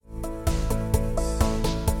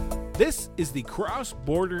This is the Cross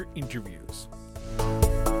Border Interviews.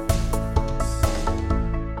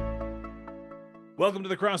 Welcome to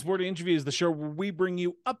the Cross Border Interviews, the show where we bring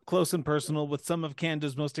you up close and personal with some of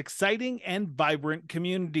Canada's most exciting and vibrant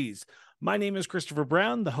communities. My name is Christopher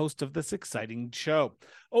Brown, the host of this exciting show.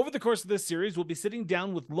 Over the course of this series, we'll be sitting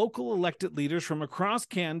down with local elected leaders from across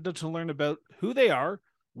Canada to learn about who they are,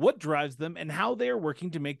 what drives them, and how they are working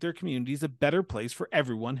to make their communities a better place for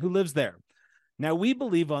everyone who lives there. Now, we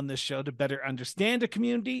believe on this show to better understand a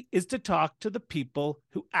community is to talk to the people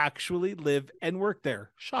who actually live and work there,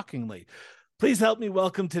 shockingly. Please help me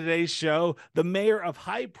welcome to today's show the mayor of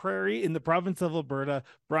High Prairie in the province of Alberta,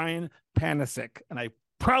 Brian Panasiuk. And I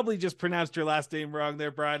probably just pronounced your last name wrong there,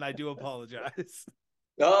 Brian. I do apologize.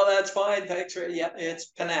 No, that's fine. Thanks. Yeah,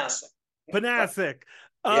 it's Panasiuk. Panasiuk.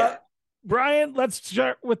 Yeah. Brian, let's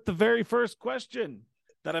start with the very first question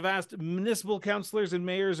that I've asked municipal councillors and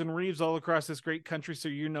mayors and reeves all across this great country, so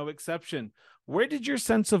you're no exception. Where did your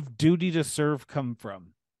sense of duty to serve come from?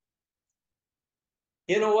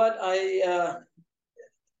 You know what? I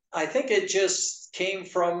think it just came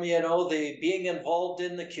from, the being involved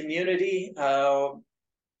in the community.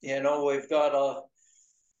 We've got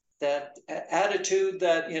that attitude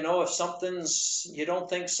that, if you don't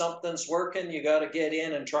think something's working, you got to get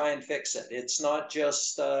in and try and fix it. It's not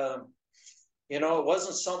just, it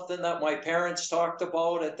wasn't something that my parents talked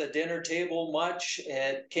about at the dinner table much.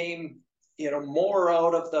 It came, more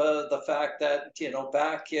out of the fact that,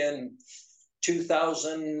 back in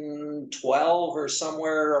 2012 or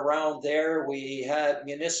somewhere around there, we had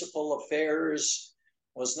municipal affairs,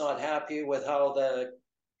 was not happy with how the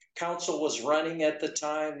council was running at the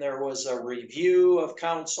time. There was a review of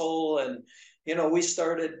council, and we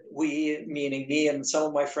meaning me and some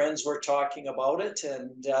of my friends were talking about it,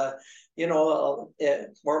 and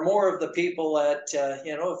we're more of the people that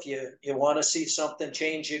if you want to see something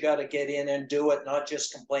change, you got to get in and do it, not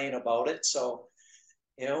just complain about it. So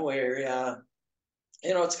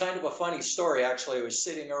it's kind of a funny story, actually. I was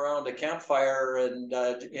sitting around a campfire and,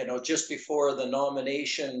 just before the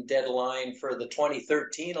nomination deadline for the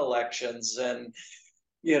 2013 elections. And,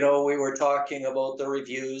 we were talking about the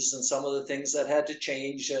reviews and some of the things that had to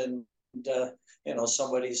change. And,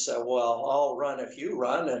 somebody said, well, I'll run if you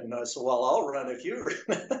run. And I said, well, I'll run if you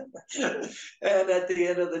run. And at the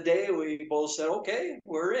end of the day, we both said, okay,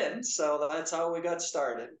 we're in. So that's how we got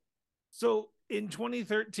started. So in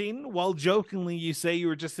 2013, while jokingly you say you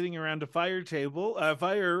were just sitting around a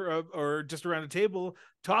or just around a table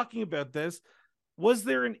talking about this, was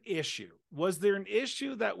there an issue? Was there an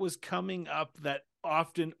issue that was coming up that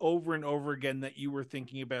often over and over again that you were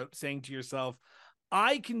thinking about saying to yourself,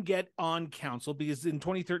 I can get on council? Because in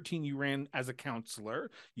 2013, you ran as a councillor.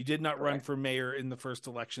 You did not run for mayor in the first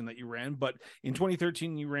election that you ran, but in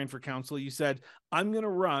 2013, you ran for council. You said, I'm going to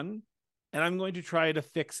run and I'm going to try to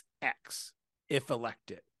fix X if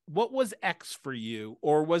elected. What was X for you?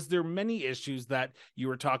 Or was there many issues that you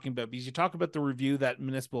were talking about? Because you talk about the review that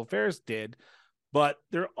municipal affairs did, but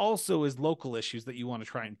there also is local issues that you want to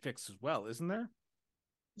try and fix as well, isn't there?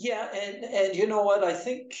 Yeah. And you know what, I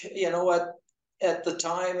think, at the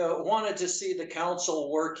time, I wanted to see the council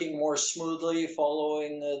working more smoothly,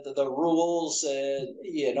 following the rules,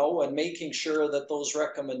 and making sure that those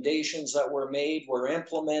recommendations that were made were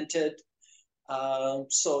implemented.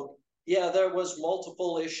 Yeah, there was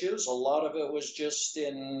multiple issues. A lot of it was just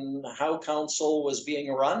in how council was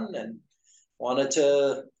being run, and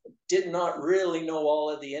did not really know all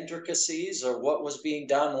of the intricacies or what was being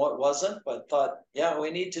done, what wasn't, but thought, yeah, we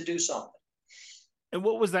need to do something. And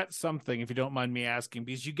what was that something, if you don't mind me asking?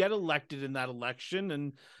 Because you get elected in that election,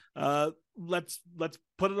 and let's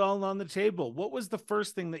put it all on the table. What was the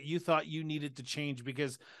first thing that you thought you needed to change?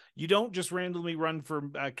 Because you don't just randomly run for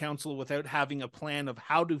council without having a plan of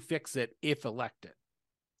how to fix it if elected.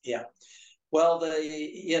 Yeah. Well,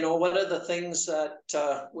 one of the things that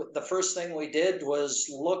the first thing we did was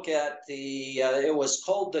look at it was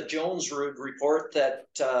called the Jones-Rood report, that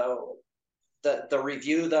the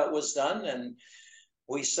review that was done. And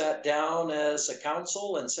we sat down as a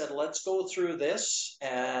council and said, let's go through this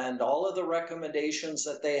and all of the recommendations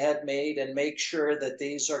that they had made and make sure that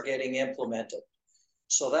these are getting implemented.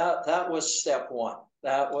 So that was step one.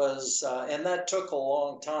 That was, and that took a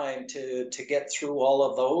long time to get through all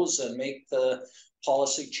of those and make the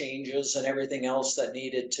policy changes and everything else that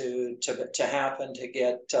needed to happen to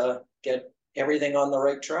get everything on the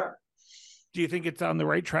right track. Do you think it's on the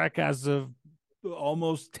right track as of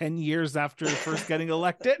almost 10 years after first getting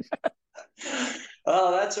elected?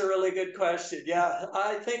 Oh, that's a really good question. Yeah,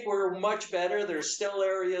 I think we're much better. There's still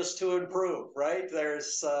areas to improve, right?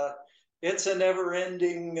 There's, it's a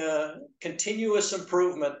never-ending, continuous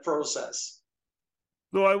improvement process.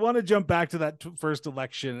 So I want to jump back to that first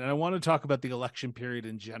election, and I want to talk about the election period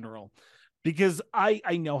in general, because I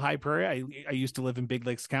know High Prairie. I used to live in Big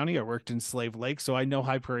Lakes County. I worked in Slave Lake, so I know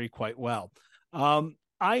High Prairie quite well.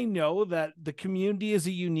 I know that the community is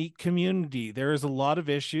a unique community. There is a lot of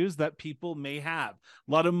issues that people may have,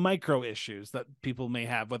 a lot of micro issues that people may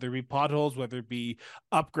have, whether it be potholes, whether it be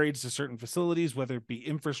upgrades to certain facilities, whether it be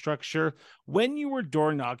infrastructure. When you were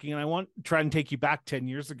door knocking, and I want to try and take you back 10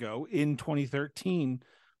 years ago in 2013,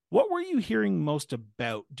 what were you hearing most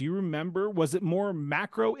about? Do you remember? Was it more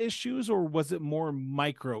macro issues or was it more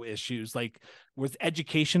micro issues? Like, was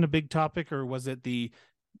education a big topic, or was it the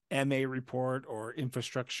MA report or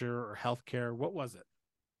infrastructure or healthcare? What was it?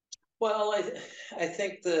 Well, I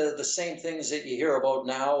think the same things that you hear about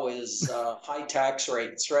now is high tax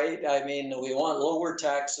rates, right? I mean, we want lower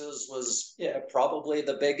taxes was, yeah, probably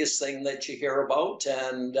the biggest thing that you hear about,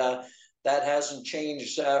 and that hasn't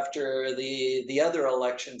changed after the other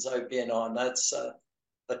elections I've been on. That's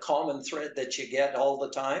the common thread that you get all the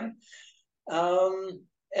time. Um,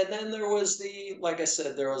 and then there was like I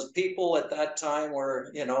said, there was people at that time where,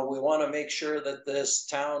 we want to make sure that this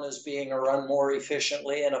town is being run more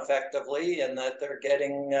efficiently and effectively, and that they're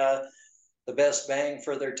getting the best bang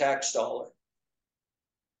for their tax dollar.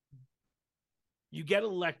 You get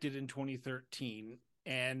elected in 2013,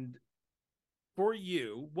 and for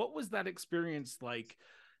you, what was that experience like,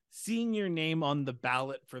 seeing your name on the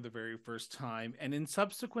ballot for the very first time? And in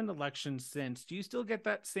subsequent elections since, do you still get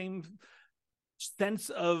that same sense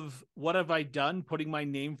of what have I done, putting my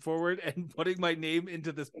name forward and putting my name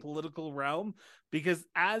into this political realm? Because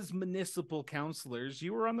as municipal councillors,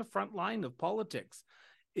 you were on the front line of politics.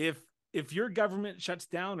 If your government shuts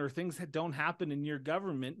down or things don't happen in your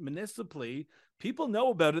government municipally, people know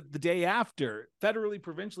about it the day after. Federally,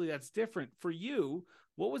 provincially, that's different. For you,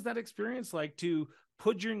 what was that experience like to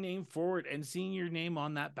put your name forward and seeing your name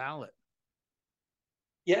on that ballot?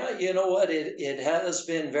 Yeah, you know what? It has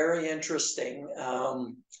been very interesting.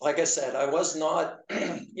 Like I said, I was not,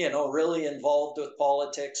 really involved with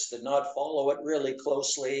politics, did not follow it really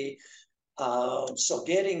closely. So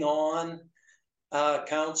getting on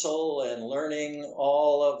council and learning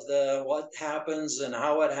all of what happens and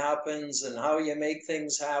how it happens and how you make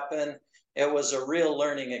things happen, it was a real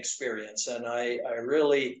learning experience. And I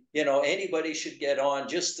really, anybody should get on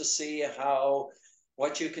just to see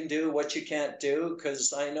what you can do, what you can't do.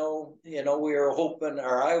 Because I know, we were hoping,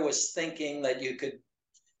 or I was thinking that you could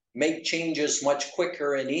make changes much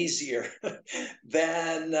quicker and easier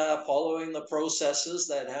than following the processes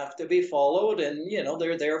that have to be followed. And,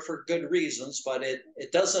 they're there for good reasons, but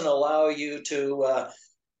it doesn't allow you to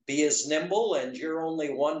be as nimble, and you're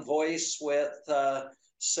only one voice with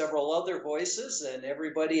several other voices, and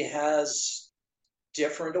everybody has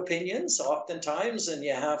different opinions oftentimes, and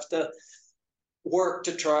you have to work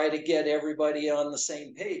to try to get everybody on the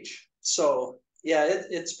same page. So yeah,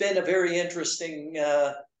 it's been a very interesting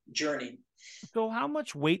journey. So how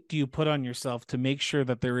much weight do you put on yourself to make sure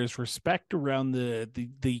that there is respect around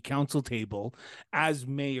the council table as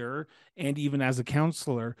mayor and even as a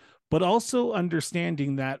councillor, but also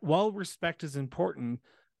understanding that while respect is important,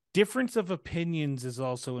 difference of opinions is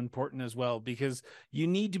also important as well, because you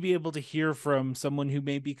need to be able to hear from someone who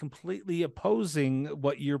may be completely opposing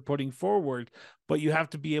what you're putting forward, but you have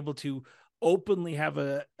to be able to openly have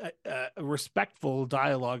a respectful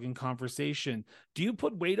dialogue and conversation. Do you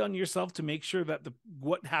put weight on yourself to make sure that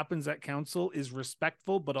what happens at council is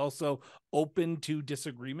respectful, but also open to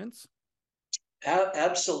disagreements?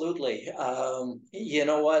 Absolutely. You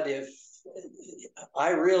know what? If I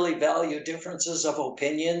really value differences of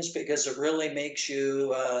opinions, because it really makes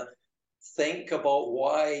you think about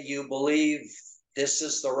why you believe this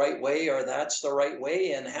is the right way or that's the right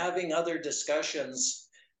way, and having other discussions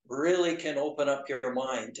really can open up your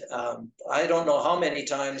mind. I don't know how many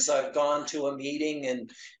times I've gone to a meeting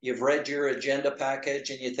and you've read your agenda package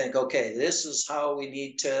and you think, okay, this is how we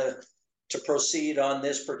need to proceed on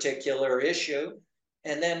this particular issue.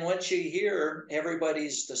 And then once you hear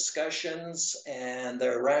everybody's discussions and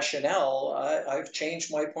their rationale, I've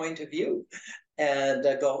changed my point of view and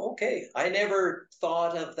go, okay, I never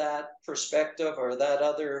thought of that perspective or that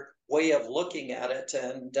other way of looking at it.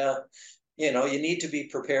 And, you need to be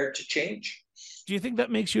prepared to change. Do you think that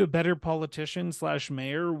makes you a better politician slash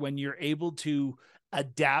mayor when you're able to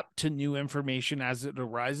adapt to new information as it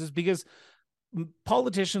arises? Because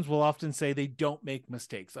politicians will often say they don't make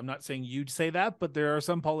mistakes. I'm not saying you'd say that, but there are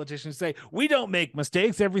some politicians who say we don't make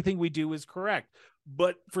mistakes. Everything we do is correct.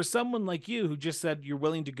 But for someone like you who just said you're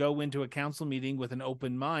willing to go into a council meeting with an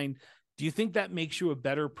open mind, Do you think that makes you a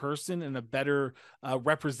better person and a better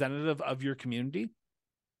representative of your community?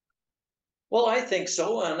 Well, I think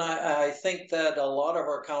so, and I think that a lot of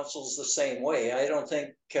our council's the same way. I don't think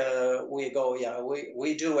we go, yeah,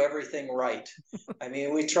 we do everything right. I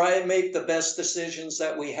mean, we try and make the best decisions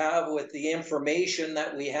that we have with the information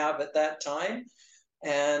that we have at that time.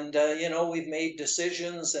 And, we've made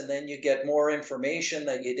decisions, and then you get more information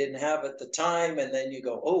that you didn't have at the time. And then you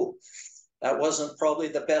go, oh, that wasn't probably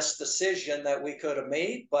the best decision that we could have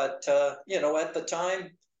made. But, at the time,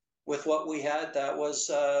 with what we had, that was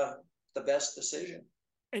the best decision.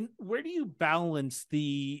 And where do you balance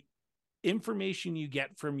the information you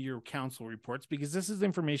get from your council reports, because this is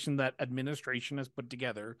information that administration has put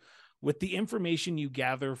together, with the information you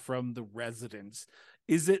gather from the residents?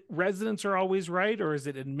 Is it residents are always right, or is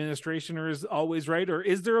it administration is always right, or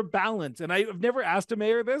is there a balance? And I've never asked a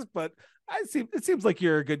mayor this, but it seems like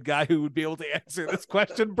you're a good guy who would be able to answer this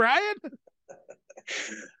question, Brian.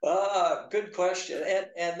 Good question,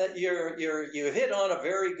 and that you hit on a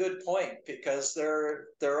very good point, because there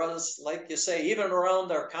is, like you say, even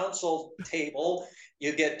around our council table,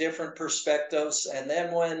 you get different perspectives, and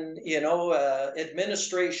then when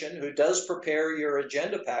administration, who does prepare your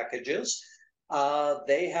agenda packages,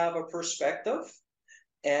 they have a perspective.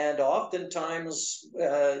 And oftentimes,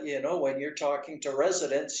 when you're talking to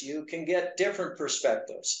residents, you can get different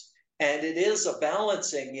perspectives. And it is a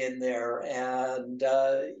balancing in there. And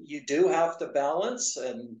you do have to balance.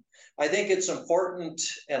 And I think it's important,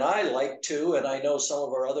 and I like to, and I know some of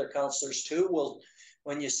our other councillors too, will,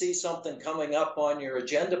 when you see something coming up on your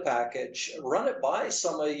agenda package, run it by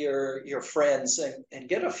some of your friends and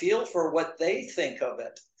get a feel for what they think of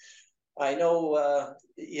it. I know,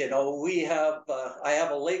 we have, I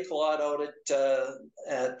have a lake lot out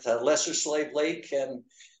at Lesser Slave Lake, and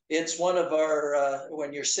it's one of our,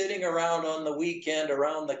 when you're sitting around on the weekend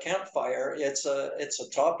around the campfire, it's a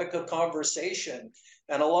topic of conversation.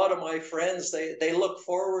 And a lot of my friends, they look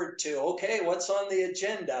forward to, okay, what's on the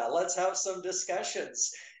agenda? Let's have some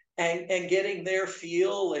discussions, and getting their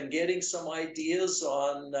feel and getting some ideas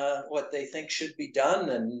on what they think should be done.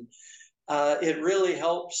 And it really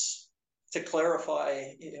helps to clarify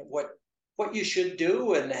what you should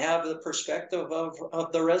do and have the perspective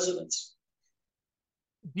of the residents.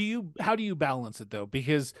 How do you balance it though?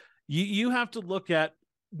 Because you have to look at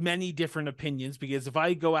many different opinions, because if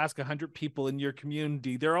I go ask 100 people in your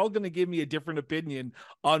community, they're all going to give me a different opinion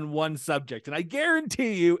on one subject. And I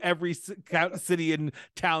guarantee you every city and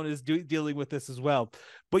town is dealing with this as well.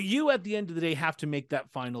 But you, at the end of the day, have to make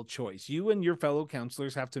that final choice. You and your fellow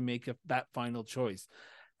councillors have to make that final choice.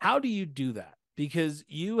 How do you do that? Because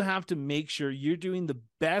you have to make sure you're doing the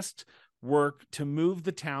best work to move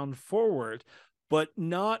the town forward, but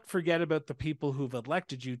not forget about the people who've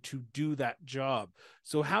elected you to do that job.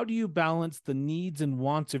 So how do you balance the needs and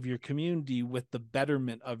wants of your community with the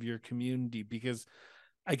betterment of your community? Because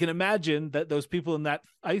I can imagine that those people in that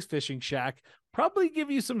ice fishing shack probably give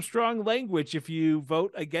you some strong language if you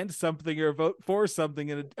vote against something or vote for something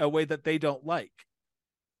in a way that they don't like.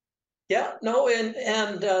 Yeah, no,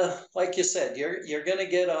 and like you said, you're going to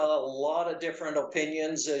get a lot of different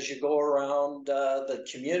opinions as you go around the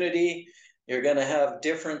community. You're going to have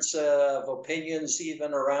difference of opinions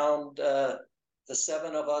even around the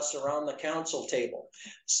seven of us around the council table.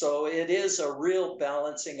 So it is a real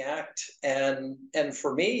balancing act, and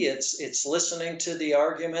for me, it's listening to the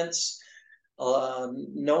arguments,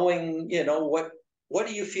 knowing what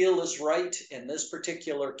do you feel is right in this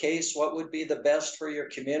particular case? What would be the best for your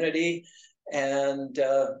community? And,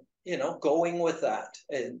 going with that,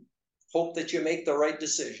 and hope that you make the right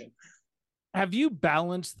decision. Have you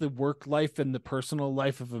balanced the work life and the personal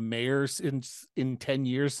life of a mayor in 10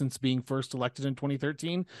 years since being first elected in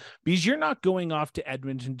 2013? Because you're not going off to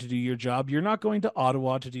Edmonton to do your job. You're not going to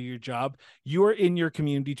Ottawa to do your job. You're in your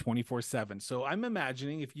community 24/7. So I'm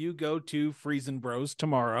imagining if you go to Freezin' Bros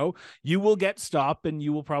tomorrow, you will get stopped and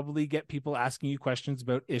you will probably get people asking you questions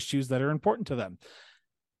about issues that are important to them.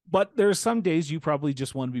 But there's some days you probably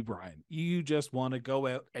just want to be Brian. You just want to go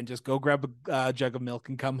out and just go grab a jug of milk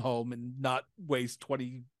and come home and not waste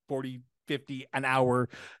 20, 40, 50 an hour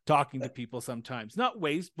talking to people sometimes. Not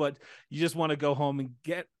waste, but you just want to go home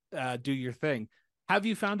and do your thing. Have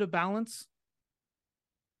you found a balance?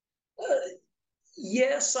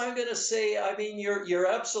 Yes, I'm going to say, I mean, you're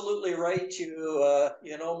absolutely right.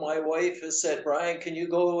 My wife has said, Brian, can you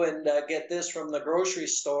go and get this from the grocery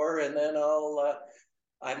store? And then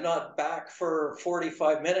I'm not back for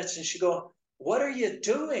 45 minutes. And she go, what are you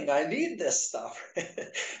doing? I need this stuff. And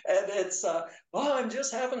it's, I'm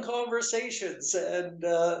just having conversations. And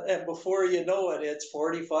before you know it, it's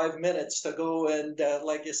 45 minutes to go and,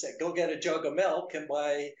 like you said, go get a jug of milk and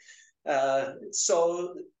buy.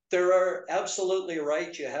 So there are absolutely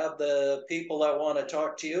right. You have the people that want to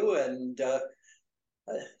talk to you. And,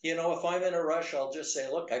 if I'm in a rush, I'll just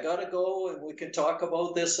say, look, I got to go and we can talk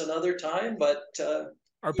about this another time. But Are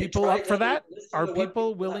you people try up for to that? listen Are to what people people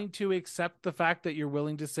have. willing to accept the fact that you're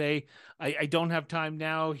willing to say, I don't have time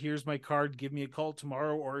now. Here's my card. Give me a call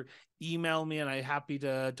tomorrow or email me and I'm happy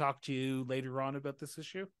to talk to you later on about this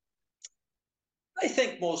issue? I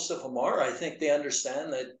think most of them are. I think they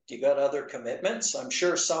understand that you got other commitments. I'm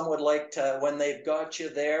sure some would like to, when they've got you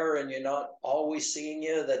there and you're not always seeing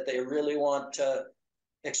you, that they really want to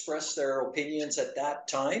express their opinions at that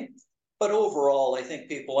time. But overall, I think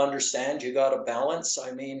people understand you got a balance.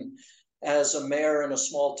 I mean, as a mayor in a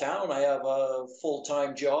small town, I have a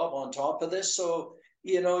full-time job on top of this. So,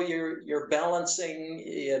 you're balancing,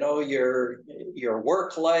 your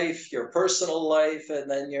work life, your personal life, and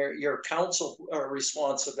then your council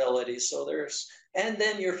responsibility. So and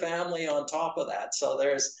then your family on top of that. So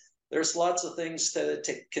there's lots of things to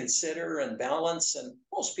consider and balance, and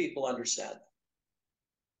most people understand.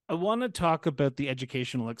 I want to talk about the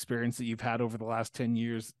educational experience that you've had over the last 10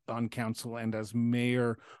 years on council and as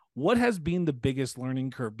mayor. What has been the biggest learning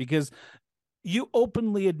curve? Because you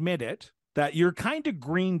openly admit it that you're kind of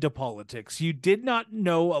green to politics. You did not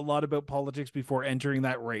know a lot about politics before entering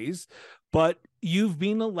that race, but you've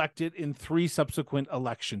been elected in 3 subsequent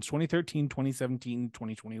elections: 2013, 2017,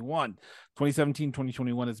 2021. 2017,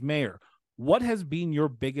 2021 as mayor. What has been your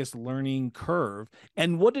biggest learning curve,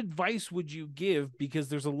 and what advice would you give? Because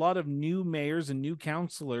there's a lot of new mayors and new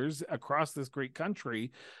councillors across this great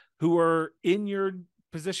country who are in your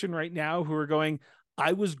position right now who are going,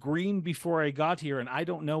 I was green before I got here and I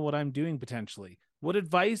don't know what I'm doing potentially. What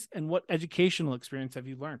advice and what educational experience have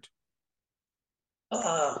you learned?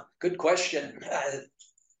 Good question.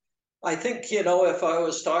 I think, if I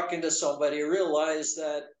was talking to somebody, realize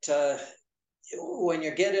that when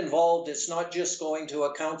you get involved, it's not just going to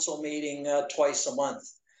a council meeting twice a month.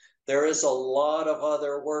 There is a lot of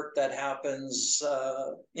other work that happens,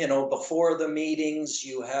 before the meetings.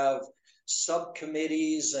 You have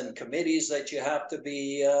subcommittees and committees that you have to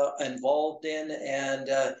be involved in, and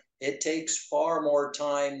it takes far more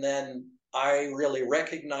time than I really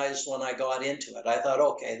recognized when I got into it. I thought,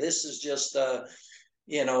 okay, this is just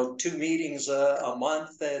 2 meetings a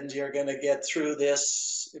month and you're going to get through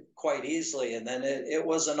this quite easily. And then it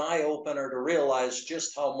was an eye opener to realize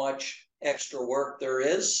just how much extra work there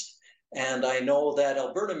is. And I know that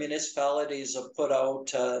Alberta municipalities have put out,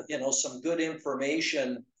 some good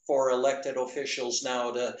information for elected officials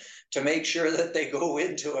now to make sure that they go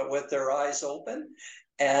into it with their eyes open.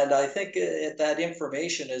 And I think that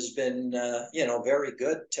information has been, very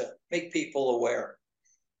good to make people aware.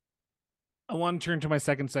 I want to turn to my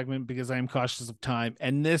second segment because I am cautious of time.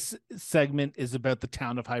 And this segment is about the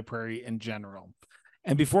town of High Prairie in general.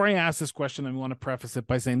 And before I ask this question, I want to preface it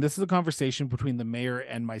by saying this is a conversation between the mayor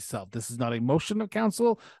and myself. This is not a motion of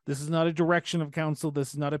council. This is not a direction of council. This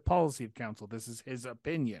is not a policy of council. This is his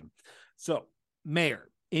opinion. So, Mayor,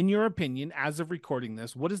 in your opinion, as of recording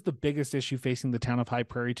this, what is the biggest issue facing the town of High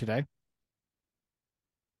Prairie today?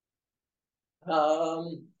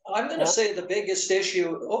 I'm going to say the biggest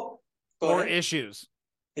issue. Oh, go or ahead. issues.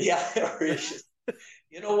 Yeah, or issues.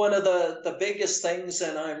 One of the biggest things,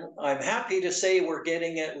 and I'm happy to say we're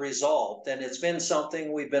getting it resolved, and it's been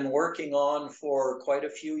something we've been working on for quite a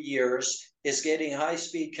few years, is getting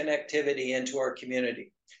high-speed connectivity into our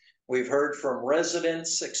community. We've heard from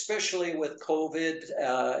residents, especially with COVID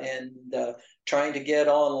and trying to get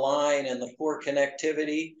online and the poor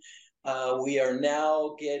connectivity. We are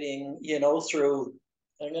now getting, through,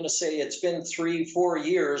 I'm going to say it's been 3-4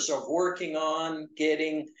 years of working on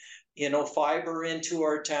getting fiber into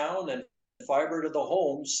our town and fiber to the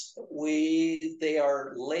homes. They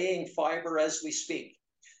are laying fiber as we speak.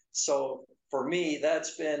 So for me,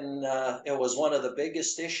 that's been, it was one of the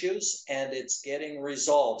biggest issues, and it's getting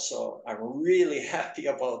resolved. So I'm really happy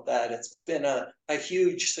about that. It's been a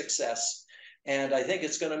huge success. And I think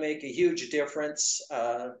it's going to make a huge difference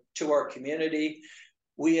to our community.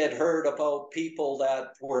 We had heard about people that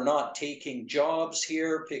were not taking jobs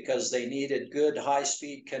here because they needed good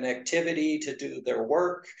high-speed connectivity to do their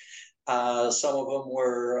work. Some of them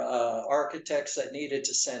were architects that needed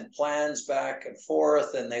to send plans back and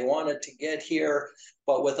forth, and they wanted to get here,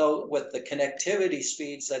 but with the connectivity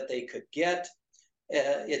speeds that they could get,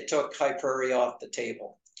 it took High Prairie off the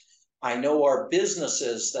table. I know our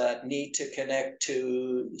businesses that need to connect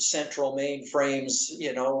to central mainframes,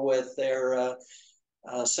 with their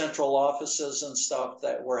central offices and stuff,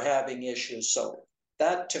 that were having issues. So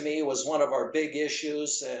that to me was one of our big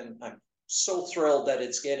issues, and I'm so thrilled that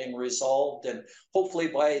it's getting resolved, and hopefully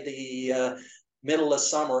by the middle of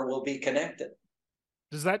summer we'll be connected.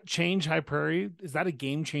 Does that change High Prairie? Is that a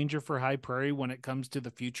game changer for High Prairie when it comes to the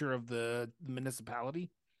future of the municipality?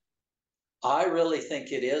 I really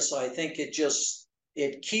think it is. I think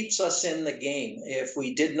it keeps us in the game. If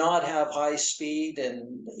we did not have high speed,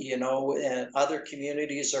 and other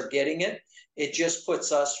communities are getting it, it just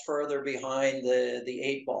puts us further behind the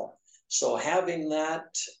eight ball. So having uh,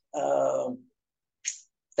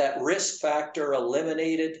 that risk factor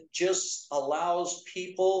eliminated just allows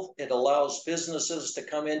people, it allows businesses to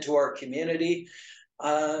come into our community.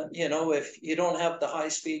 If you don't have the high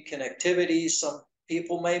speed connectivity, some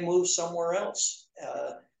people may move somewhere else.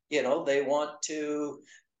 They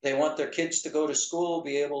want their kids to go to school,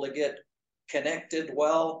 be able to get connected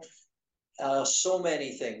well. So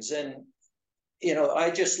many things. And I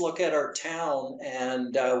just look at our town,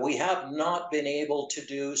 and we have not been able to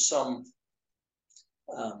do some,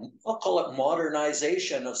 I'll call it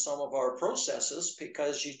modernization of some of our processes,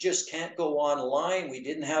 because you just can't go online. We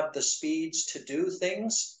didn't have the speeds to do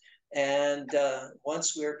things. And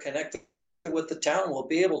once we're connected with the town, we'll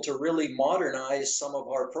be able to really modernize some of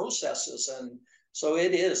our processes. And so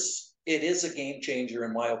it is a game changer,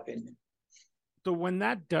 in my opinion. So when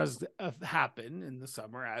that does happen in the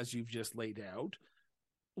summer, as you've just laid out,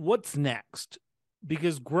 what's next?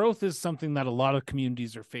 Because growth is something that a lot of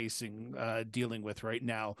communities are facing, dealing with right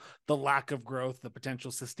now. The lack of growth, the potential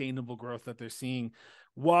sustainable growth that they're seeing.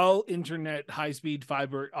 While internet, high-speed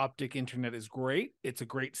fiber optic internet is great, it's a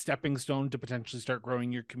great stepping stone to potentially start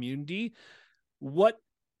growing your community. What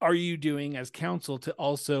are you doing as council to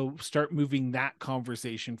also start moving that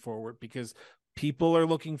conversation forward? Because people are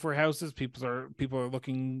looking for houses, people are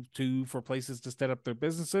looking for places to set up their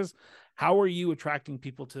businesses. How are you attracting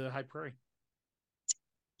people to High Prairie?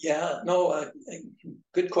 Yeah, no,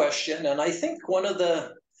 good question. And I think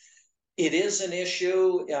it is an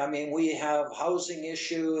issue. I mean, we have housing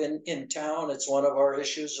issue in town. It's one of our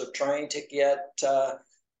issues of trying to get,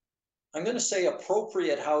 I'm going to say,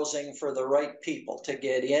 appropriate housing for the right people to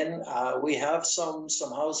get in. We have some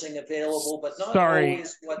housing available, but not Sorry,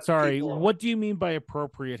 always what sorry. people What do you mean by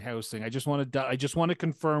appropriate housing? I just want to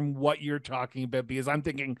confirm what you're talking about, because I'm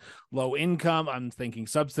thinking low income, I'm thinking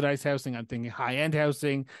subsidized housing, I'm thinking high end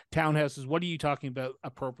housing, townhouses. What are you talking about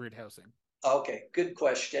appropriate housing? Okay, good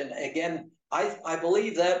question. Again, I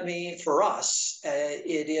believe that for us,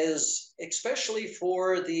 it is, especially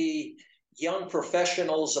for the young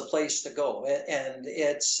professionals, a place to go. And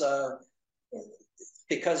it's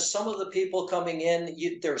because some of the people coming in,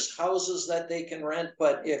 there's houses that they can rent,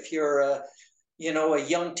 but if you're a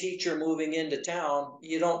young teacher moving into town,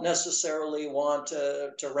 you don't necessarily want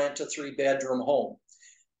to rent a 3-bedroom home.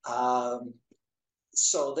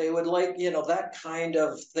 So they would like, that kind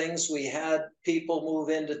of things. We had people move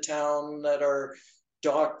into town that are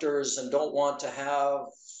doctors and don't want to have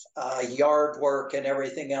yard work and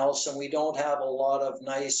everything else. And we don't have a lot of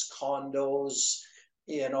nice condos,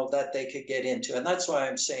 that they could get into. And that's why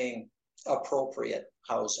I'm saying appropriate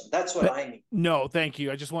housing. That's what I mean. No, thank you.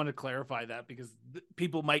 I just wanted to clarify that, because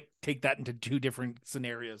people might take that into two different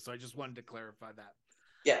scenarios. So I just wanted to clarify that.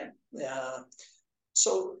 Yeah.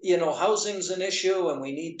 So, housing's an issue, and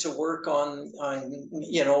we need to work on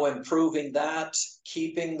improving that,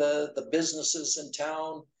 keeping the businesses in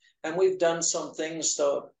town. And we've done some things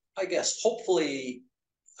to, I guess, hopefully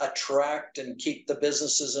attract and keep the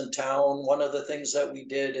businesses in town. One of the things that we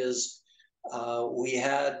did is we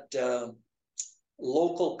had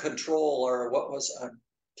local control, or I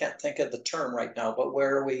can't think of the term right now, but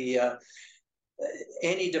where we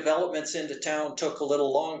any developments into town took a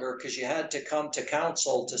little longer, because you had to come to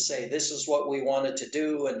council to say this is what we wanted to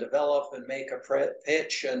do and develop and make a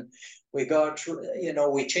pitch. And we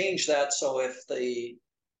we changed that, so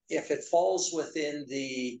if it falls within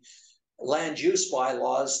the land use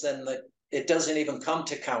bylaws, then it doesn't even come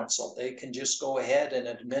to council. They can just go ahead, and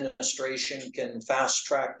administration can fast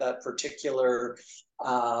track that particular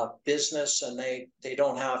business, and they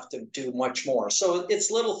don't have to do much more. So it's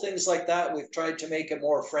little things like that. We've tried to make it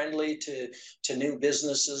more friendly to new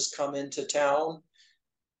businesses come into town.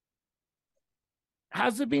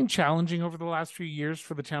 Has it been challenging over the last few years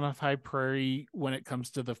for the town of High Prairie when it comes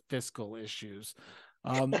to the fiscal issues?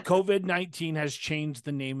 COVID-19 has changed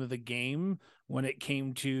the name of the game when it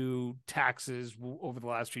came to taxes over the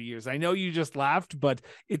last few years? I know you just laughed, but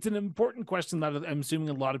it's an important question that I'm assuming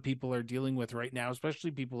a lot of people are dealing with right now,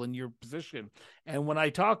 especially people in your position. And when I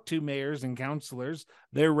talk to mayors and councillors,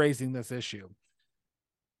 they're raising this issue.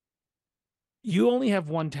 You only have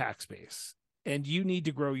one tax base and you need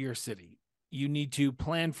to grow your city. You need to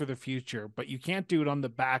plan for the future, but you can't do it on the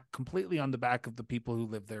back, completely on the back of the people who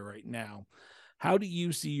live there right now. How do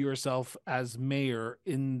you see yourself as mayor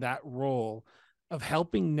in that role of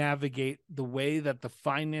helping navigate the way that the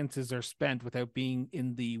finances are spent without being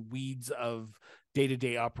in the weeds of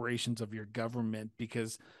day-to-day operations of your government?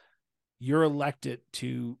 Because you're elected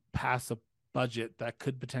to pass a budget that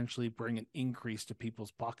could potentially bring an increase to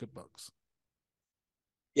people's pocketbooks.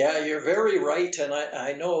 Yeah, you're very right. And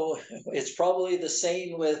I know it's probably the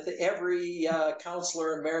same with every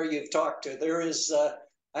councillor and mayor you've talked to.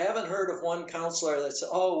 I haven't heard of one councillor that's,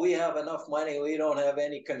 oh, we have enough money, we don't have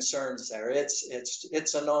any concerns there.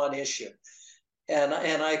 It's a non-issue. And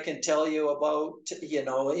I can tell you about,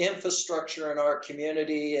 infrastructure in our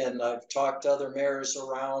community, and I've talked to other mayors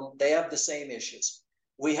around, they have the same issues.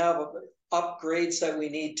 We have upgrades that we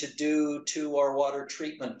need to do to our water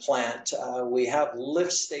treatment plant. We have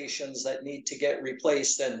lift stations that need to get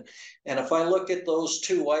replaced. And if I look at those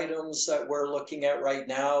two items that we're looking at right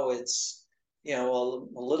now, it's, a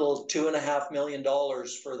little $2.5 million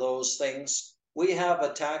for those things. We have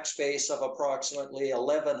a tax base of approximately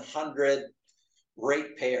 1,100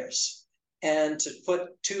 ratepayers. And to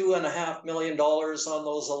put $2.5 million on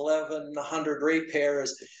those 1,100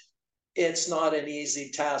 ratepayers, it's not an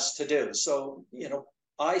easy task to do. So,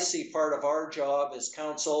 I see part of our job as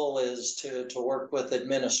council is to work with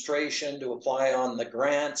administration, to apply on the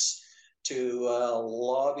grants, to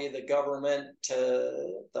lobby the government,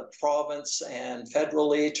 the province and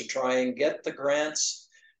federally to try and get the grants.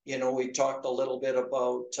 We talked a little bit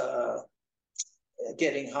about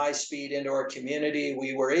getting high speed into our community.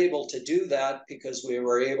 We were able to do that because we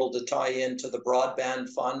were able to tie into the broadband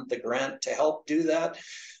fund, the grant to help do that.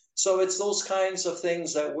 So it's those kinds of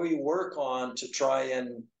things that we work on to try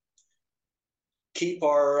and keep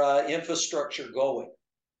our infrastructure going.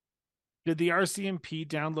 Did the RCMP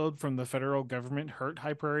download from the federal government hurt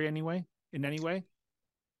High Prairie in any way?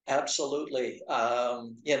 Absolutely.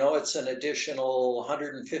 It's an additional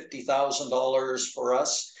 $150,000 for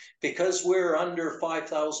us because we're under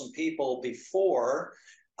 5,000 people before.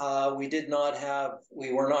 We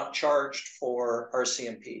were not charged for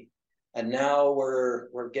RCMP. And now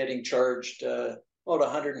we're getting charged about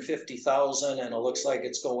 150,000, and it looks like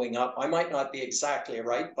it's going up. I might not be exactly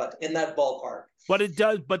right, but in that ballpark. But it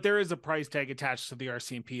does. But there is a price tag attached to the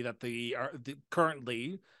RCMP that the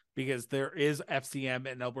currently, because there is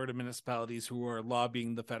FCM and Alberta municipalities who are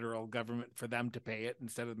lobbying the federal government for them to pay it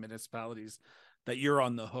instead of municipalities, that you're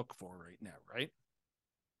on the hook for right now, right?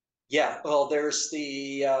 Yeah. Well, there's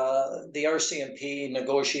the RCMP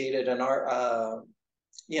negotiated an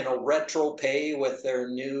retro pay with their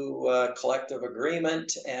new collective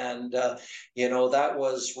agreement. And, that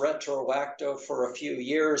was retroactive for a few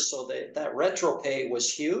years. So that retro pay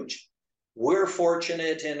was huge. We're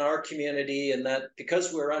fortunate in our community in that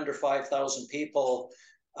because we're under 5,000 people,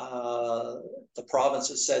 the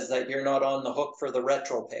province says that you're not on the hook for the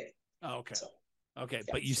retro pay. Oh, okay. Okay.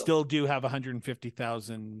 Yeah, but you still do have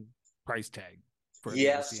 150,000 price tag.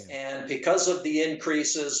 Yes, and because of the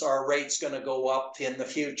increases, our rate's going to go up in the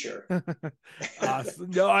future.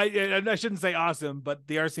 Awesome. No, I shouldn't say awesome, but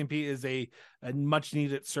the RCMP is a much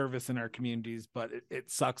needed service in our communities, but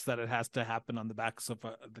it sucks that it has to happen on the backs of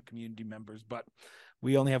the community members, but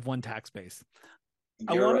we only have one tax base.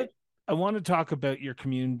 I want to talk about your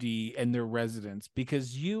community and their residents,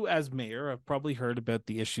 because you as mayor have probably heard about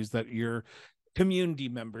the issues that your community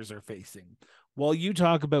members are facing. While you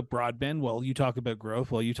talk about broadband, while you talk about growth,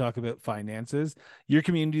 while you talk about finances, your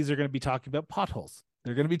communities are going to be talking about potholes.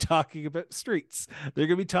 They're going to be talking about streets. They're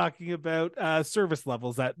going to be talking about service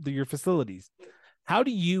levels at your facilities. How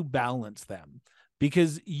do you balance them?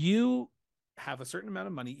 Because you have a certain amount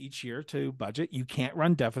of money each year to budget. You can't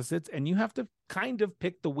run deficits, and you have to kind of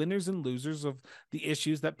pick the winners and losers of the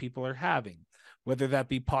issues that people are having, whether that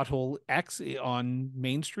be pothole X on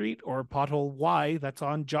Main Street or pothole Y that's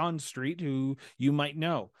on John Street, who you might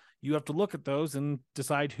know. You have to look at those and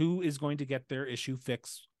decide who is going to get their issue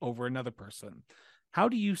fixed over another person. How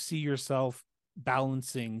do you see yourself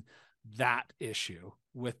balancing that issue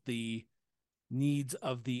with the needs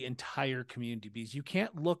of the entire community? Because you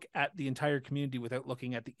can't look at the entire community without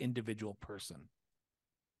looking at the individual person.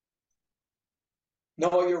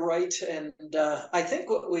 No, you're right. And I think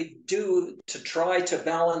what we do to try to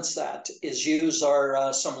balance that is use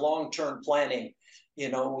our some long-term planning.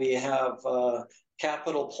 We have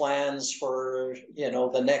capital plans for,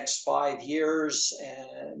 the next 5 years,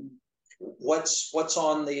 and what's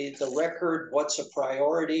on the record, what's a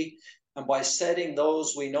priority. And by setting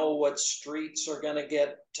those, we know what streets are going to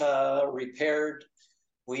get repaired.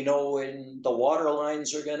 We know when the water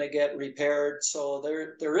lines are going to get repaired. So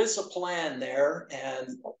there is a plan there.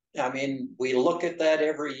 And I mean, we look at that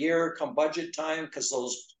every year come budget time, because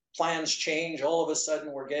those plans change. All of a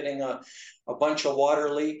sudden, we're getting a bunch of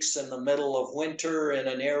water leaks in the middle of winter in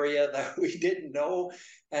an area that we didn't know.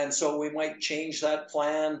 And so we might change that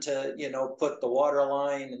plan to, put the water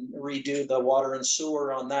line and redo the water and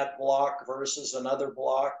sewer on that block versus another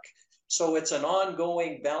block. So it's an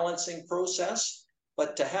ongoing balancing process.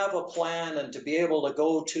 But to have a plan and to be able to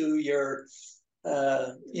go to your,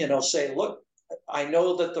 say, look, I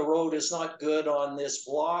know that the road is not good on this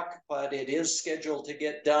block, but it is scheduled to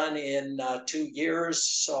get done in 2 years.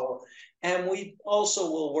 So, and we also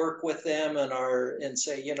will work with them and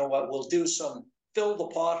say, you know what, we'll do some fill the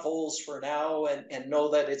potholes for now, and know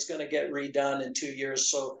that it's going to get redone in 2 years.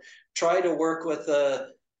 So try to work with the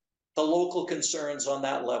local concerns on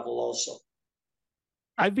that level also.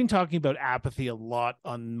 I've been talking about apathy a lot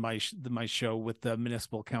on my show with the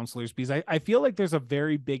municipal councillors, because I feel like there's a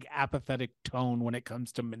very big apathetic tone when it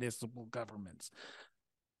comes to municipal governments.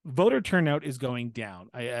 Voter turnout is going down.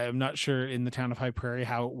 I'm not sure in the town of High Prairie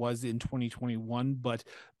how it was in 2021, but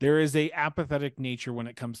there is a apathetic nature when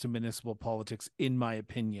it comes to municipal politics, in my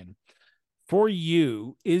opinion. For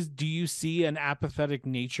you, do you see an apathetic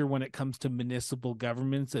nature when it comes to municipal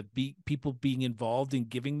governments, that people being involved in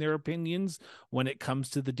giving their opinions when it comes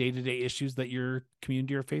to the day-to-day issues that your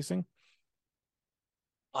community are facing?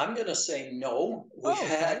 I'm going to say no. We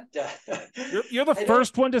had. You're the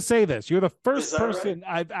first one to say this. You're the first person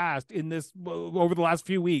right? I've asked in this over the last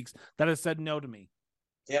few weeks that has said no to me.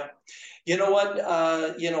 Yeah. You know what?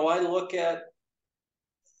 I look at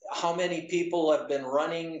how many people have been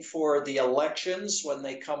running for the elections. When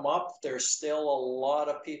they come up, there's still a lot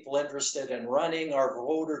of people interested in running. Our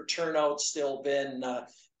voter turnout's still been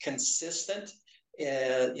consistent.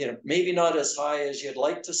 Maybe not as high as you'd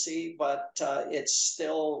like to see, but it's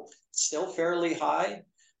still fairly high.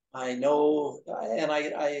 I know, and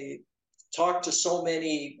I talk to so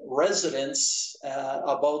many residents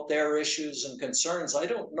about their issues and concerns. I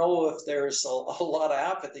don't know if there's a lot of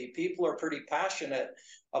apathy. People are pretty passionate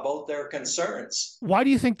about their concerns. Why do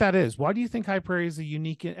you think that is? Why do you think High Prairie is a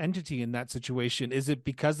unique entity in that situation? Is it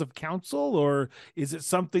because of council, or is it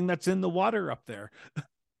something that's in the water up there?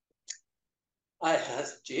 I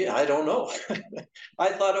don't know. I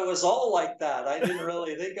thought it was all like that. I didn't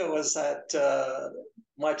really think it was that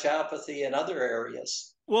much apathy in other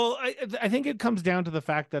areas. Well, I think it comes down to the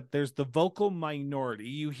fact that there's the vocal minority.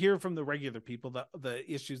 You hear from the regular people the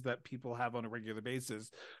issues that people have on a regular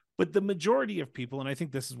basis, but the majority of people, and I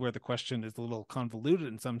think this is where the question is a little convoluted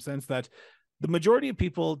in some sense, that the majority of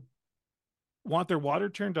people want their water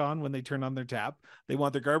turned on when they turn on their tap. They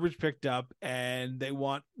want their garbage picked up, and they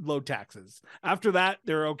want low taxes. After that,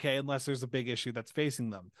 they're okay, unless there's a big issue that's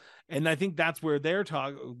facing them. And I think that's where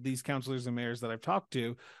these councillors and mayors that I've talked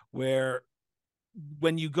to, where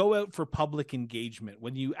when you go out for public engagement,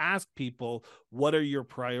 when you ask people, what are your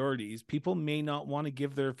priorities? People may not want to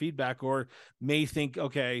give their feedback, or may think,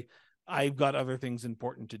 okay, I've got other things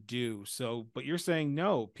important to do. So, but you're saying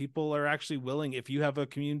no, people are actually willing. If you have a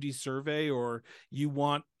community survey or you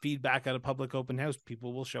want feedback at a public open house,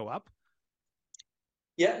 people will show up.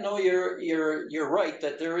 Yeah, no, you're right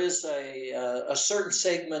that there is a certain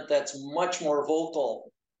segment that's much more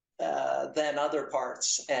vocal than other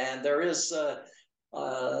parts, and there is the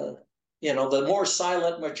more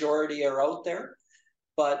silent majority are out there.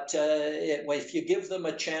 But if you give them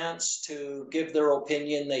a chance to give their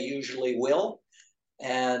opinion, they usually will.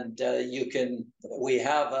 And we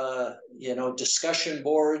have discussion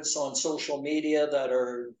boards on social media that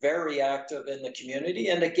are very active in the community.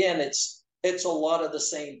 And again, it's a lot of the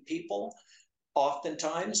same people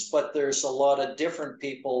oftentimes, but there's a lot of different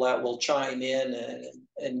people that will chime in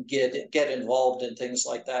and get involved in things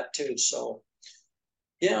like that too. So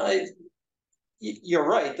yeah, you're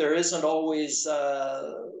right. There isn't always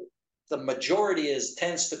the majority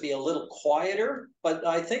tends to be a little quieter, but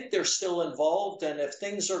I think they're still involved. And if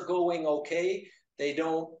things are going okay, they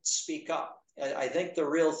don't speak up. I think the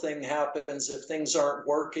real thing happens if things aren't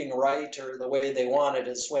working right or the way they want it,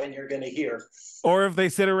 is when you're going to hear. Or if they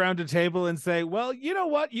sit around a table and say, well, you know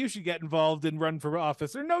what, you should get involved and run for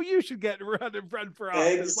office, or no, you should get run for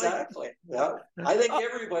office. Exactly. Yeah. I think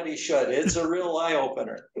everybody should. It's a real eye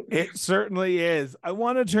opener. It certainly is. I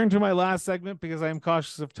want to turn to my last segment because I'm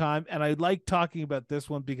cautious of time, and I like talking about this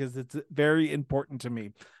one because it's very important to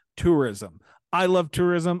me. Tourism. I love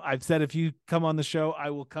tourism. I've said if you come on the show, I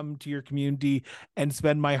will come to your community and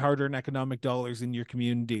spend my hard-earned economic dollars in your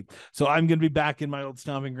community. So I'm going to be back in my old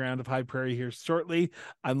stomping ground of High Prairie here shortly.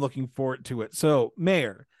 I'm looking forward to it. So,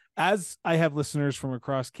 Mayor, as I have listeners from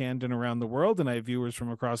across Canada and around the world, and I have viewers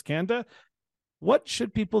from across Canada, what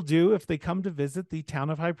should people do if they come to visit the town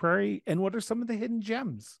of High Prairie, and what are some of the hidden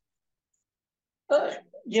gems?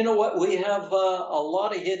 You know what? We have a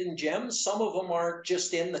lot of hidden gems. Some of them aren't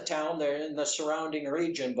just in the town, they're in the surrounding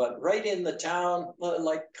region, but right in the town,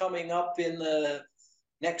 like coming up in the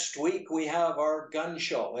next week, we have our gun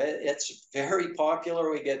show. It's very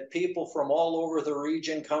popular. We get people from all over the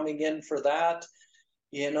region coming in for that.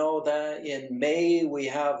 You know, that in May, we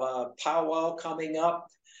have a powwow coming up.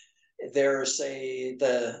 There's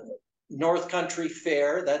the North Country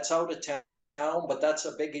Fair that's out of town, but that's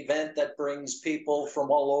a big event that brings people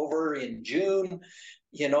from all over. In June,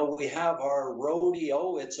 you know, we have our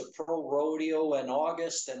rodeo. It's a pro rodeo in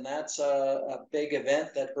August, and that's a big event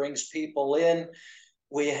that brings people in.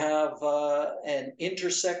 We have an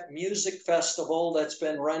Intersect Music Festival that's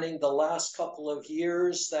been running the last couple of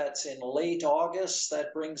years. That's in late August.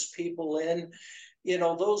 That brings people in. You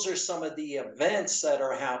know, those are some of the events that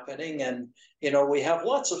are happening. And, you know, we have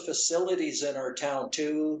lots of facilities in our town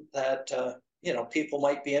too that, you know, people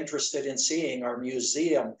might be interested in seeing. Our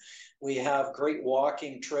museum. We have great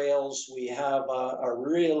walking trails. We have a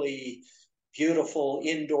really beautiful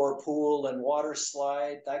indoor pool and water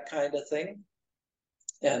slide, that kind of thing.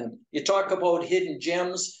 And you talk about hidden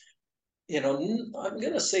gems, you know, I'm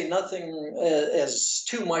going to say nothing as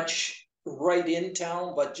too much right in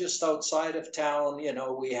town, but just outside of town, you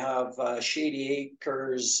know, we have Shady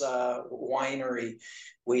Acres Winery.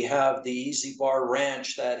 We have the Easy Bar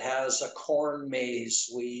Ranch that has a corn maze.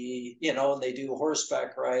 You know, and they do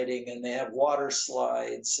horseback riding and they have water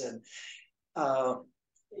slides. And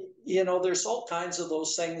you know, there's all kinds of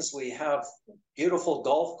those things. We have beautiful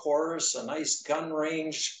golf course, a nice gun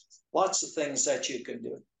range, lots of things that you can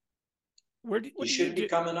do. What You do you should be do?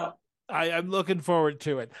 coming up. I'm looking forward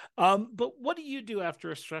to it. But what do you do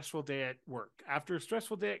after a stressful day at work, after a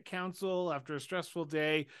stressful day at council, after a stressful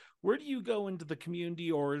day? Where do you go into the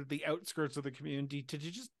community or the outskirts of the community to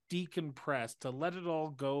just decompress, to let it all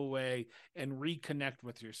go away and reconnect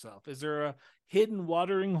with yourself? Is there a hidden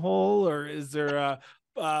watering hole, or is there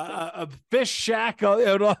a fish shack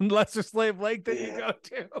out on Lesser Slave Lake that you go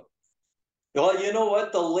to? Well, you know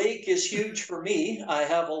what? The lake is huge for me. I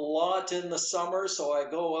have a lot in the summer, so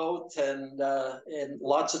I go out and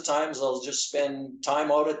lots of times I'll just spend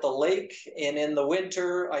time out at the lake. And in the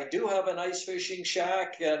winter, I do have an ice fishing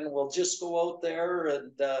shack, and we'll just go out there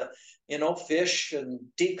and you know, fish and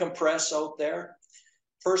decompress out there.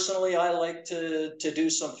 Personally, I like to do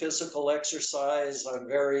some physical exercise. I'm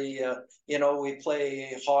very, you know, we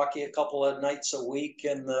play hockey a couple of nights a week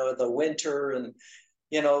in the winter, and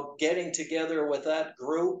you know, getting together with that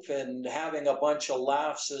group and having a bunch of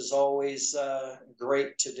laughs is always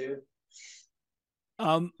great to do.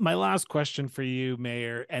 My last question for you,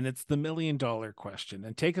 Mayor, and it's the $1,000,000 question.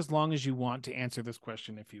 And take as long as you want to answer this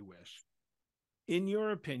question if you wish. In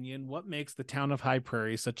your opinion, what makes the town of High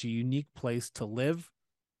Prairie such a unique place to live,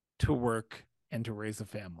 to work, and to raise a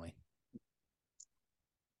family?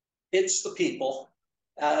 It's the people.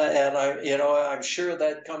 And you know, I'm sure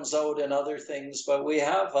that comes out in other things, but we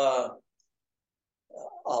have a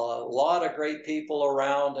lot of great people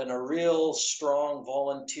around and a real strong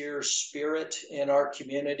volunteer spirit in our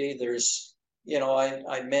community. There's, you know,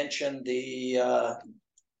 I mentioned the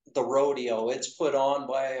rodeo. It's put on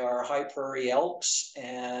by our High Prairie Elks,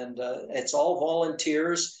 and it's all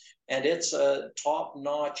volunteers. And it's a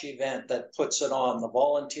top-notch event that puts it on. The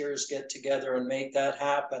volunteers get together and make that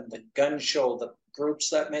happen. The gun show, the groups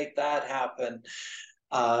that make that happen.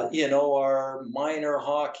 You know, our minor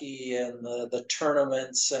hockey and the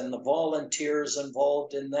tournaments and the volunteers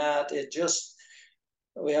involved in that.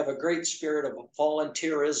 We have a great spirit of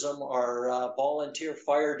volunteerism. Our volunteer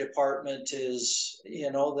fire department is, you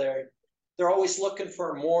know, they're always looking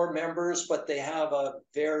for more members, but they have a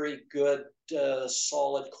very good,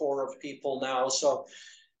 solid core of people now. So,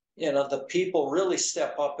 you know, the people really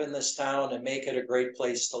step up in this town and make it a great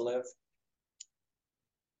place to live.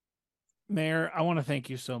 Mayor, I want to thank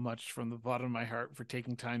you so much from the bottom of my heart for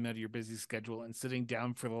taking time out of your busy schedule and sitting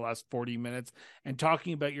down for the last 40 minutes and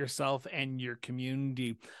talking about yourself and your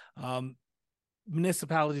community.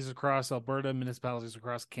 Municipalities across Alberta, municipalities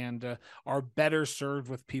across Canada are better served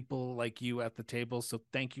with people like you at the table. So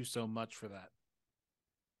thank you so much for that.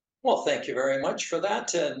 Well, thank you very much for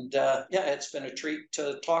that. And yeah, it's been a treat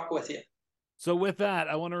to talk with you. So with that,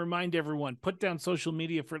 I want to remind everyone, put down social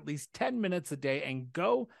media for at least 10 minutes a day and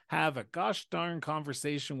go have a gosh darn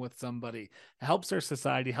conversation with somebody. It helps our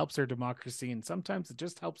society, helps our democracy, and sometimes it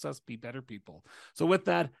just helps us be better people. So with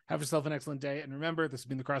that, have yourself an excellent day. And remember, this has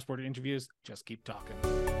been the Cross Border Interviews. Just keep talking.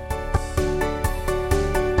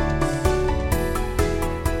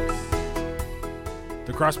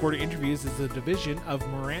 The Cross Border Interviews is a division of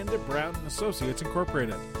Miranda Brown & Associates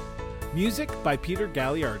Incorporated. Music by Peter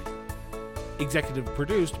Gagliardi. Executive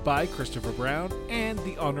produced by Christopher Brown and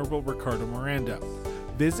the Honorable Ricardo Miranda.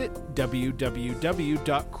 Visit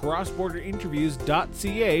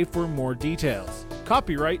www.crossborderinterviews.ca for more details.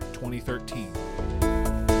 Copyright 2013.